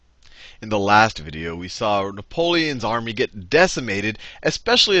In the last video, we saw Napoleon's army get decimated,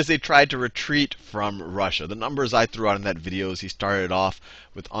 especially as they tried to retreat from Russia. The numbers I threw out in that video is he started off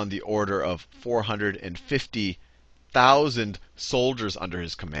with on the order of 450,000 soldiers under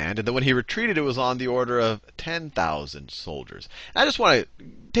his command, and then when he retreated, it was on the order of 10,000 soldiers. And I just want to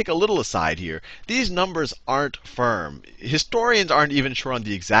take a little aside here. These numbers aren't firm. Historians aren't even sure on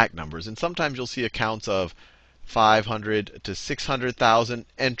the exact numbers, and sometimes you'll see accounts of 500 to 600,000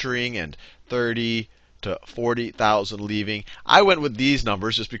 entering and 30 to 40,000 leaving. I went with these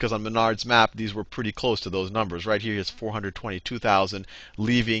numbers just because on Menard's map, these were pretty close to those numbers. Right here, he has 422,000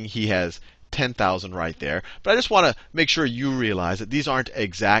 leaving. He has 10,000 right there. But I just want to make sure you realize that these aren't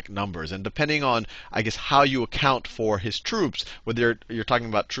exact numbers. And depending on, I guess, how you account for his troops, whether you're talking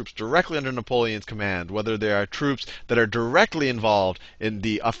about troops directly under Napoleon's command, whether there are troops that are directly involved in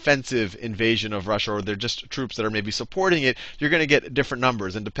the offensive invasion of Russia, or they're just troops that are maybe supporting it, you're going to get different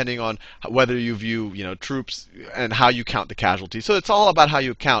numbers. And depending on whether you view, troops and how you count the casualties. So it's all about how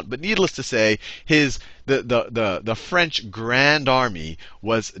you count. But needless to say, the French Grand Army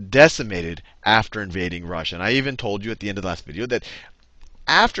was decimated after invading Russia. And I even told you at the end of the last video that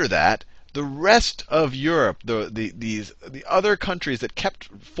after that, the rest of Europe, the other countries that kept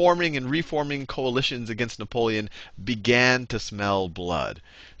forming and reforming coalitions against Napoleon began to smell blood.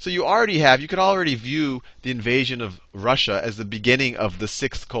 So you could already view the invasion of Russia as the beginning of the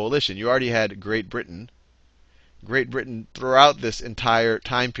Sixth Coalition. You already had Great Britain throughout this entire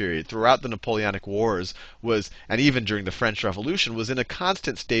time period, throughout the Napoleonic Wars, and even during the French Revolution, was in a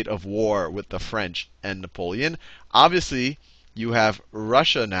constant state of war with the French and Napoleon. Obviously, you have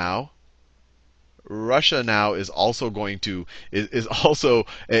Russia now. Russia now is also is also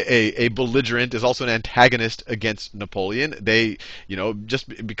a belligerent, is also an antagonist against Napoleon.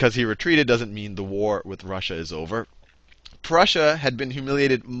 Just because he retreated doesn't mean the war with Russia is over. Prussia had been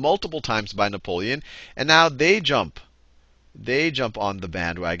humiliated multiple times by Napoleon, and now they jump on the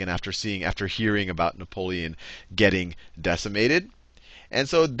bandwagon after hearing about Napoleon getting decimated. And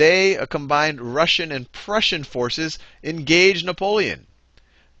so a combined Russian and Prussian forces engage Napoleon.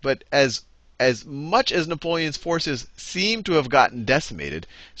 But as much as Napoleon's forces seem to have gotten decimated,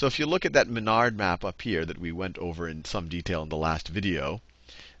 so if you look at that Menard map up here that we went over in some detail in the last video,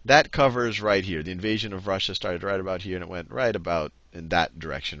 that covers right here. The invasion of Russia started right about here, and it went right about in that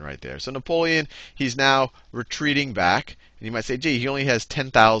direction right there. So Napoleon, he's now retreating back. And you might say, gee, he only has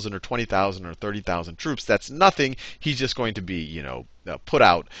 10,000 or 20,000 or 30,000 troops. That's nothing. He's just going to be, put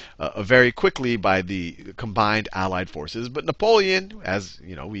out very quickly by the combined Allied forces. But Napoleon, as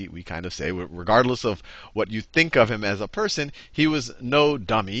we kind of say, regardless of what you think of him as a person, he was no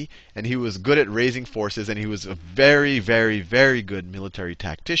dummy, and he was good at raising forces, and he was a very, very, very good military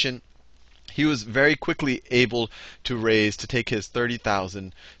tactician. He was very quickly able to take his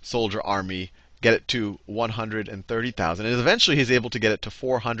 30,000 soldier army, get it to 130,000, and eventually he's able to get it to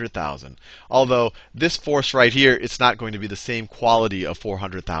 400,000. Although this force right here, it's not going to be the same quality of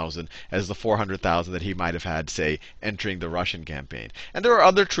 400,000 as the 400,000 that he might have had, say, entering the Russian campaign. And there were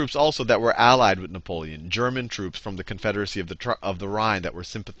other troops also that were allied with Napoleon, German troops from the Confederacy of the Rhine that were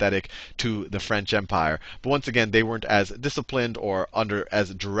sympathetic to the French Empire. But once again, they weren't as disciplined or under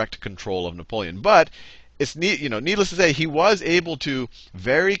as direct control of Napoleon. But it's needless to say, he was able to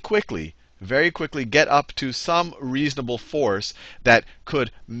very quickly get up to some reasonable force that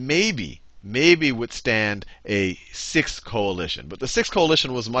could maybe withstand a sixth coalition. But the sixth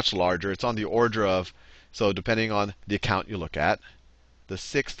coalition was much larger. It's on the order of, so depending on the account you look at, the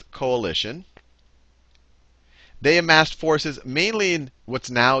sixth coalition, they amassed forces mainly in what's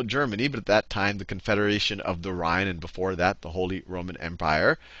now Germany, but at that time the Confederation of the Rhine, and before that the Holy Roman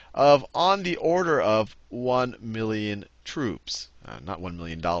Empire, of on the order of 1 million troops. Not $1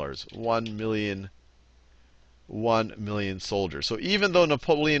 million, 1 million soldiers. So even though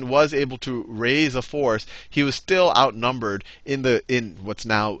Napoleon was able to raise a force, he was still outnumbered in what's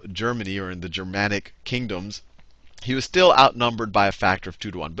now Germany, or in the Germanic kingdoms. He was still outnumbered by a factor of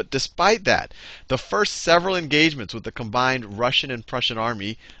 2 to 1. But despite that, the first several engagements with the combined Russian and Prussian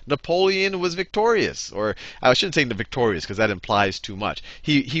army, Napoleon was victorious. Or I shouldn't say victorious, because that implies too much.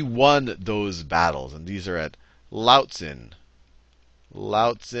 He won those battles, and these are at Lautzen,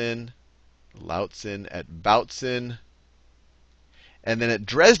 at Bautzen, and then at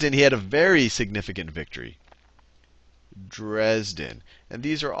Dresden he had a very significant victory. Dresden. And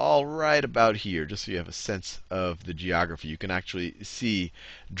these are all right about here, just so you have a sense of the geography. You can actually see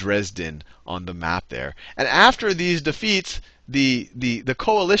Dresden on the map there. And after these defeats, the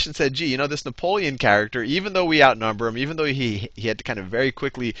coalition said, gee, this Napoleon character, even though we outnumber him, even though he had to kind of very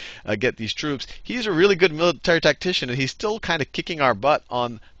quickly get these troops, he's a really good military tactician, and he's still kind of kicking our butt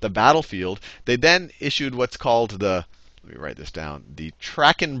on the battlefield. They then issued what's called let me write this down, the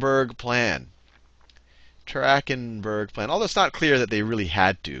Trachenberg Plan. Trachenberg Plan, although it's not clear that they really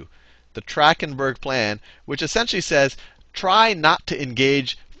had to. The Trachenberg Plan, which essentially says try not to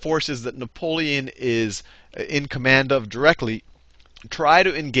engage forces that Napoleon is in command of directly. Try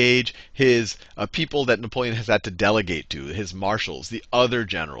to engage his people that Napoleon has had to delegate to, his marshals, the other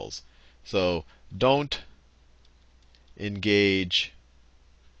generals. So don't engage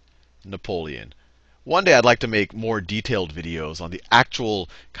Napoleon. One day I'd like to make more detailed videos on the actual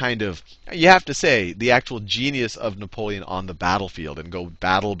kind of, you have to say, the actual genius of Napoleon on the battlefield and go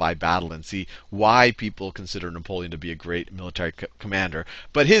battle by battle and see why people consider Napoleon to be a great military commander.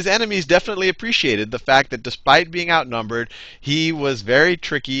 But his enemies definitely appreciated the fact that despite being outnumbered, he was very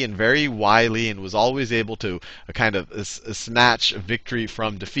tricky and very wily and was always able to kind of snatch victory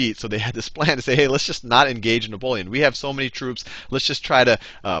from defeat. So they had this plan to say, hey, let's just not engage Napoleon. We have so many troops. Let's just try to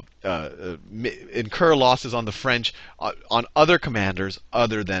incur losses on the French, on other commanders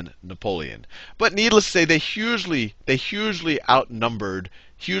other than Napoleon. But needless to say, they hugely outnumbered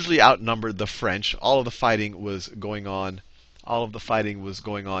the French. All of the fighting was going on. All of the fighting was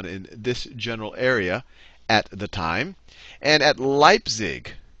going on in this general area at the time. And at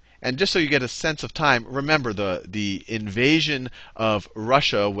Leipzig, and just so you get a sense of time, remember the invasion of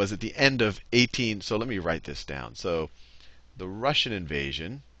Russia was at the end of 18. So let me write this down. So the Russian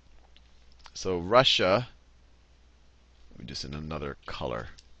invasion. So Russia, let me just in another color.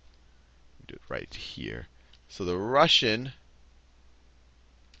 Do it right here. So the Russian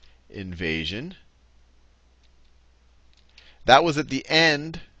invasion, that was at the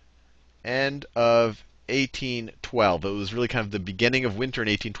end of 1812. It was really kind of the beginning of winter in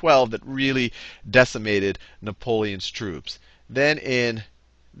 1812 that really decimated Napoleon's troops. Then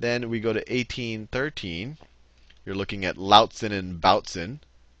we go to 1813. You're looking at Lautzen and Bautzen.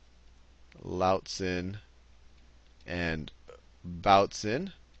 Lautzen and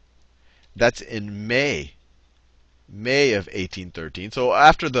Bautzen. That's in May of 1813. So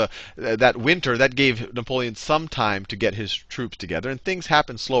after that winter, that gave Napoleon some time to get his troops together. And things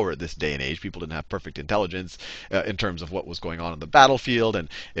happened slower at this day and age. People didn't have perfect intelligence in terms of what was going on the battlefield. And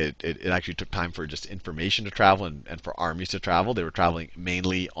it actually took time for just information to travel and for armies to travel. They were traveling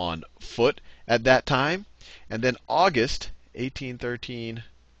mainly on foot at that time. And then August 1813,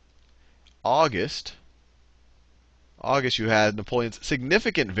 August, you had Napoleon's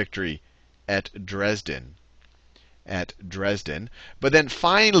significant victory at Dresden. But then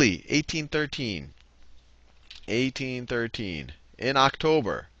finally, 1813, in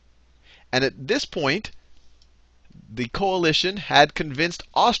October. And at this point, the coalition had convinced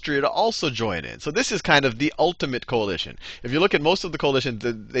Austria to also join in. So this is kind of the ultimate coalition. If you look at most of the coalitions,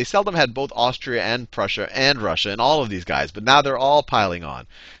 they seldom had both Austria and Prussia and Russia and all of these guys. But now they're all piling on.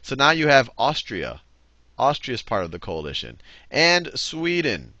 So now you have Austria. Austria is part of the coalition. And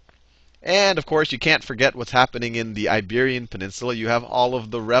Sweden. And, of course, you can't forget what's happening in the Iberian Peninsula. You have all of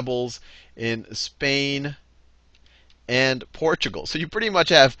the rebels in Spain and Portugal. So you pretty much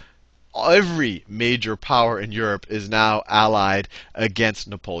have every major power in Europe is now allied against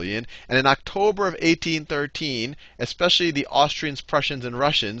Napoleon. And in October of 1813, especially the Austrians, Prussians, and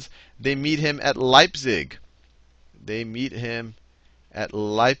Russians, they meet him at Leipzig. They meet him at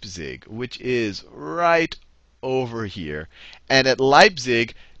Leipzig, which is right over here. And at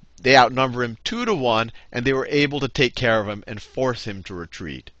Leipzig, they outnumber him 2-1, and they were able to take care of him and force him to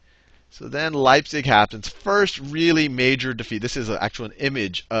retreat. So then Leipzig happens. First really major defeat. This is actually an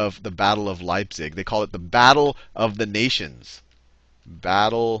image of the Battle of Leipzig. They call it the Battle of the Nations.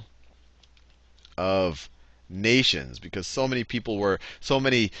 Battle of Nations, because so many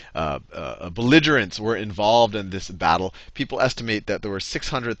belligerents were involved in this battle. People estimate that there were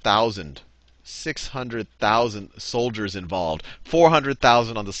 600,000 soldiers involved,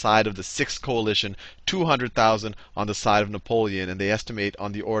 400,000 on the side of the Sixth Coalition, 200,000 on the side of Napoleon, and they estimate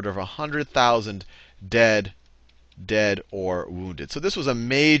on the order of 100,000 dead or wounded. So this was a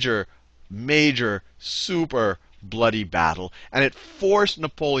major, super bloody battle, and it forced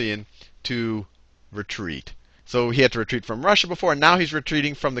Napoleon to retreat. So he had to retreat from Russia before, and now he's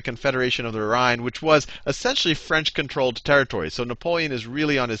retreating from the Confederation of the Rhine, which was essentially French-controlled territory. So Napoleon is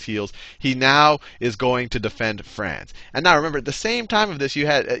really on his heels. He now is going to defend France. And now remember, at the same time of this, you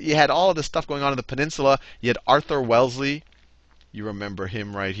had all of this stuff going on in the peninsula. You had Arthur Wellesley. You remember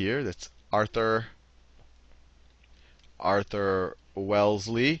him right here. That's Arthur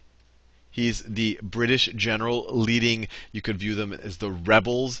Wellesley. He's the British general leading, you could view them as the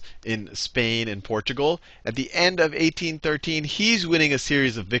rebels in Spain and Portugal. At the end of 1813, he's winning a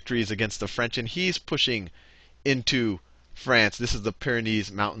series of victories against the French, and he's pushing into France. This is the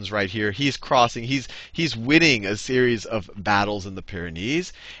Pyrenees Mountains right here. He's crossing. He's winning a series of battles in the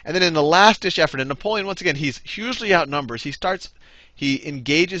Pyrenees. And then in the last-ditch effort, and Napoleon, once again, he's hugely outnumbered. He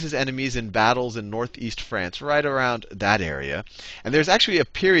engages his enemies in battles in northeast France, right around that area. And there's actually a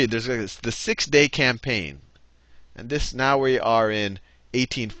period, there's the Six-Day Campaign. And this, now we are in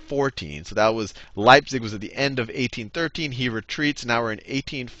 1814. So that was, Leipzig was at the end of 1813. He retreats. Now we're in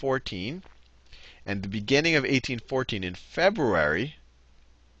 1814. And the beginning of 1814, in February,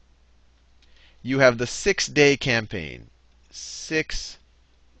 you have the Six-Day Campaign. Six-Day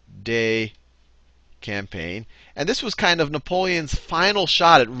Campaign. And this was kind of Napoleon's final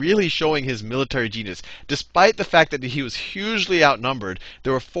shot at really showing his military genius. Despite the fact that he was hugely outnumbered,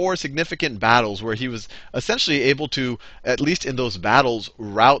 there were 4 significant battles where he was essentially able to, at least in those battles,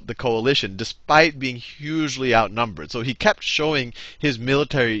 rout the coalition despite being hugely outnumbered. So he kept showing his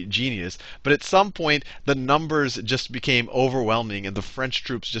military genius, but at some point the numbers just became overwhelming and the French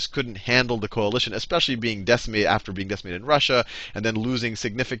troops just couldn't handle the coalition, especially being decimated after being decimated in Russia and then losing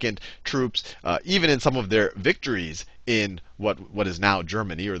significant troops, even in some of their victories in what is now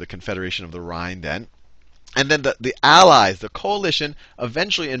Germany, or the Confederation of the Rhine then. And then the Allies, the coalition,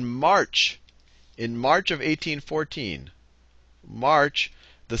 eventually in March of 1814,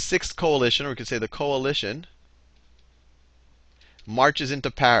 the Sixth Coalition, or we could say the coalition, marches into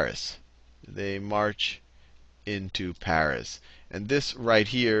Paris. They march into Paris. And this right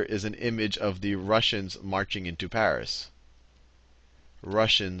here is an image of the Russians marching into Paris.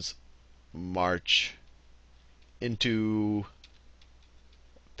 Russians march into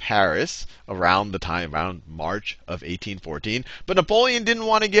Paris around March of 1814. But Napoleon didn't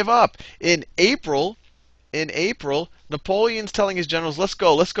want to give up. In April, Napoleon's telling his generals, let's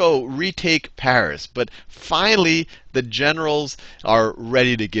go retake Paris. But finally, the generals are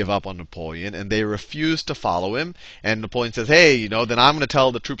ready to give up on Napoleon, and they refuse to follow him. And Napoleon says, hey, then I'm going to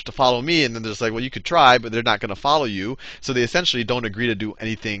tell the troops to follow me. And then they're just like, well, you could try, but they're not going to follow you. So they essentially don't agree to do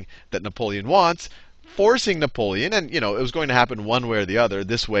anything that Napoleon wants, forcing Napoleon, and it was going to happen one way or the other.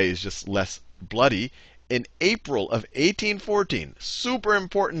 This way is just less bloody. In April of 1814, super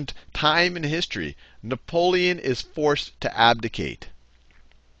important time in history, Napoleon is forced to abdicate.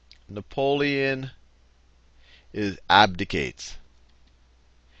 Napoleon abdicates.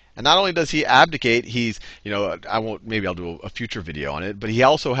 And not only does he abdicate, he's, maybe I'll do a future video on it, but he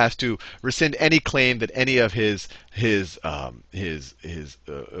also has to rescind any claim that any of his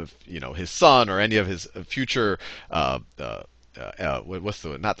son or any of his future, not the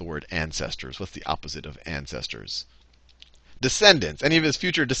word ancestors, what's the opposite of ancestors? Descendants. Any of his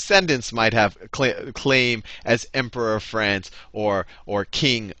future descendants might have claim as Emperor of France or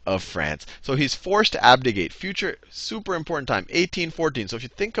King of France. So he's forced to abdicate. Future, super important time, 1814. So if you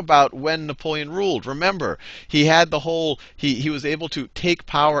think about when Napoleon ruled, remember, he had the whole, he was able to take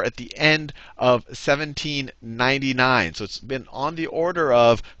power at the end of 1799. So it's been on the order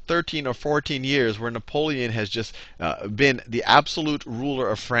of 13 or 14 years where Napoleon has just been the absolute ruler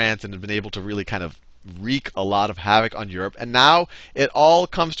of France and has been able to really kind of wreak a lot of havoc on Europe. And now it all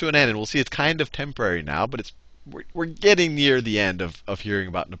comes to an end. And we'll see it's kind of temporary now, but we're getting near the end of hearing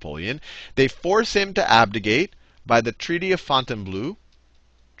about Napoleon. They force him to abdicate by the Treaty of Fontainebleau.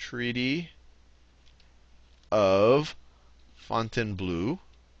 Treaty of Fontainebleau.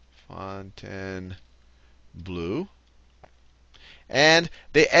 Fontainebleau. And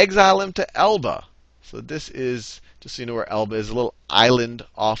they exile him to Elba. So this is, just so you know where Elba is, a little island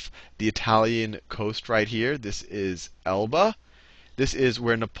off the Italian coast right here. This is Elba. This is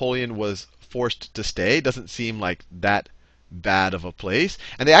where Napoleon was forced to stay. Doesn't seem like that bad of a place.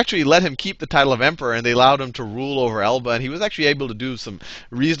 And they actually let him keep the title of emperor, and they allowed him to rule over Elba. And he was actually able to do some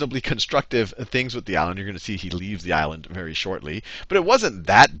reasonably constructive things with the island. You're going to see he leaves the island very shortly. But it wasn't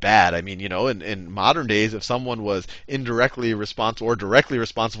that bad. I mean, in modern days, if someone was indirectly responsible or directly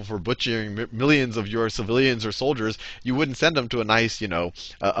responsible for butchering millions of your civilians or soldiers, you wouldn't send them to a nice,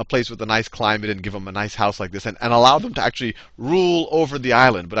 a place with a nice climate and give them a nice house like this and allow them to actually rule over the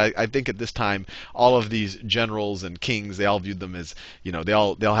island. But I think at this time, all of these generals and kings, they all viewed them as, they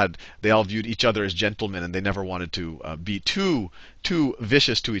all viewed each other as gentlemen, and they never wanted to be too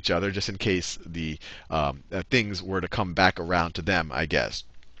vicious to each other, just in case the things were to come back around to them, I guess.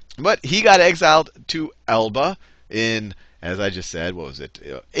 But he got exiled to Elba in, as I just said, what was it?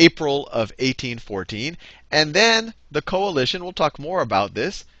 April of 1814. And then the coalition, we'll talk more about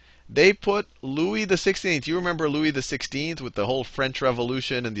this, they put Louis the 16th. You remember Louis the 16th with the whole French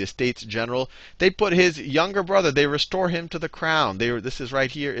Revolution and the Estates General? They put his younger brother, they restore him to the crown. This is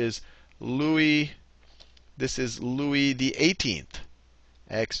right here is Louis, this is Louis the 18th.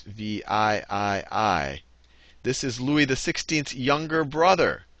 XVIII. This is Louis the 16th's younger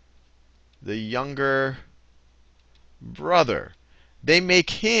brother. The younger brother. They make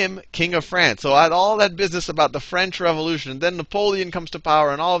him king of France. So all that business about the French Revolution, and then Napoleon comes to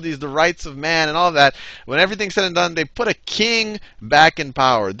power, and all of these, the rights of man, and all of that. When everything's said and done, they put a king back in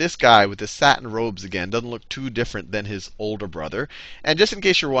power. This guy with his satin robes again doesn't look too different than his older brother. And just in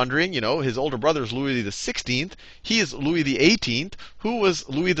case you're wondering, his older brother is Louis the 16th. He is Louis the 18th. Who was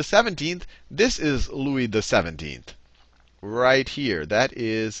Louis the 17th? This is Louis the 17th. Right here. That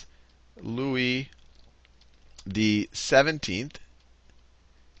is Louis the 17th.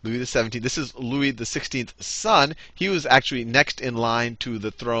 Louis the 17th. This is Louis the 16th's son. He was actually next in line to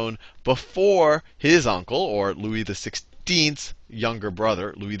the throne before his uncle, or Louis the 16th's younger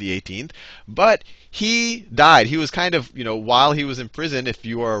brother, Louis the 18th. But he died. He was kind of, while he was in prison, if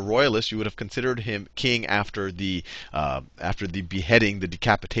you are a royalist, you would have considered him king after the beheading, the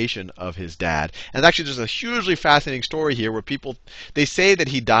decapitation of his dad. And actually, there's a hugely fascinating story here where they say that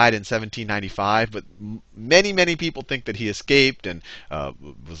he died in 1795, but many people think that he escaped and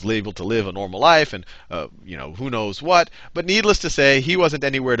was able to live a normal life, and who knows what. But needless to say, he wasn't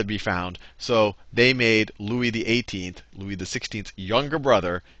anywhere to be found. So they made Louis the 18th, Louis the 16th's younger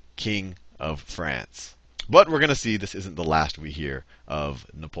brother, king of France. But we're going to see this isn't the last we hear of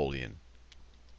Napoleon.